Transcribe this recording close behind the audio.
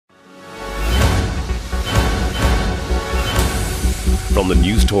From the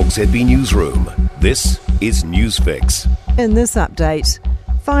News Talk ZB Newsroom, this is Newsfix. In this update,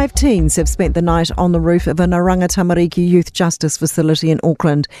 5 teens have spent the night on the roof of an Oranga Tamariki Youth Justice facility in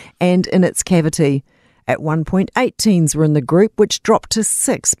Auckland and in its cavity. At one point, 8 teens were in the group, which dropped to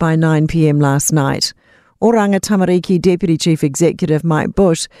 6 by 9 p.m. last night. Oranga Tamariki Deputy Chief Executive Mike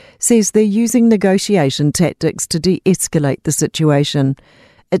Bush says they're using negotiation tactics to de-escalate the situation.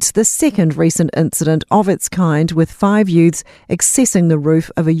 It's the second recent incident of its kind, with 5 youths accessing the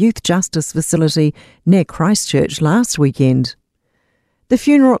roof of a youth justice facility near Christchurch last weekend. The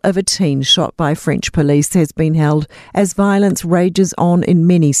funeral of a teen shot by French police has been held as violence rages on in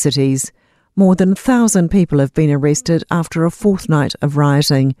many cities. More than 1,000 people have been arrested after a fortnight of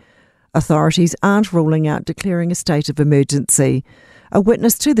rioting. Authorities aren't ruling out declaring a state of emergency. A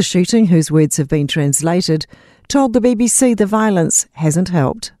witness to the shooting, whose words have been translated, told the BBC the violence hasn't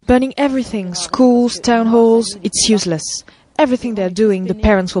helped. Burning everything, schools, town halls, it's useless. Everything they're doing, the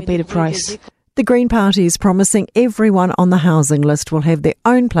parents will pay the price. The Green Party is promising everyone on the housing list will have their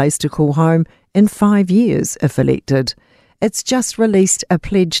own place to call home in 5 years if elected. It's just released a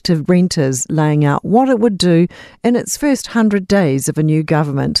pledge to renters laying out what it would do in its first 100 days of a new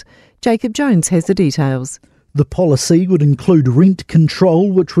government. Jacob Jones has the details. The policy would include rent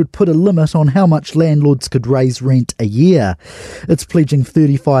control, which would put a limit on how much landlords could raise rent a year. It's pledging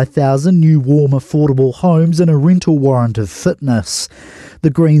 35,000 new warm, affordable homes and a rental warrant of fitness. The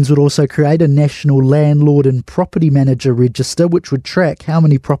Greens would also create a national landlord and property manager register, which would track how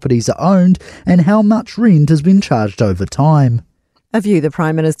many properties are owned and how much rent has been charged over time. A view the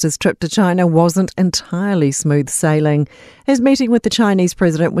Prime Minister's trip to China wasn't entirely smooth sailing. His meeting with the Chinese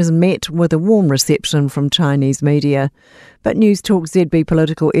president was met with a warm reception from Chinese media. But News Talk ZB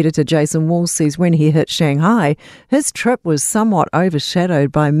political editor Jason Walls says when he hit Shanghai, his trip was somewhat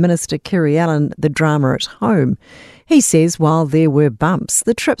overshadowed by Minister Kerry Allen, the drama at home. He says while there were bumps,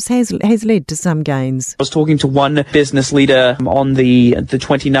 the trip has led to some gains. I was talking to one business leader on the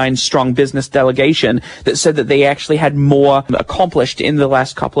 29-strong business delegation that said that they actually had more accomplished in the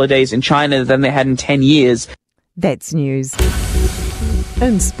last couple of days in China than they had in 10 years. That's news.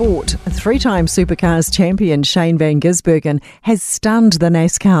 In sport, 3-time Supercars champion Shane van Gisbergen has stunned the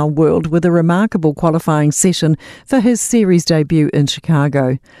NASCAR world with a remarkable qualifying session for his series debut in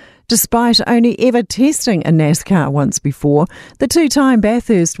Chicago. Despite only ever testing a NASCAR once before, the 2-time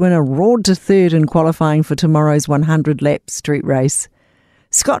Bathurst winner roared to third in qualifying for tomorrow's 100-lap street race.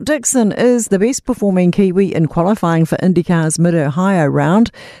 Scott Dixon is the best performing Kiwi in qualifying for IndyCar's Mid-Ohio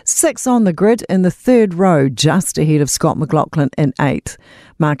round, 6 on the grid in the third row, just ahead of Scott McLaughlin in 8th.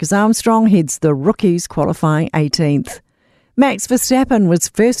 Marcus Armstrong heads the rookies qualifying 18th. Max Verstappen was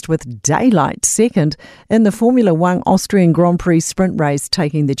first with daylight second in the Formula One Austrian Grand Prix sprint race,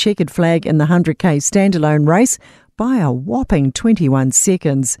 taking the checkered flag in the 100k standalone race by a whopping 21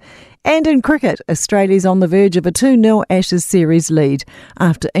 seconds. And in cricket, Australia's on the verge of a 2-0 Ashes series lead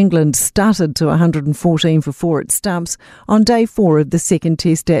after England started to 114 for 4 at stumps on day 4 of the second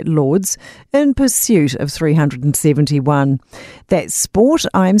test at Lord's in pursuit of 371. That's sport.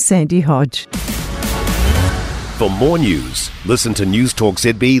 I'm Sandy Hodge. For more news, listen to News Talk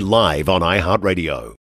ZB live on iHeartRadio.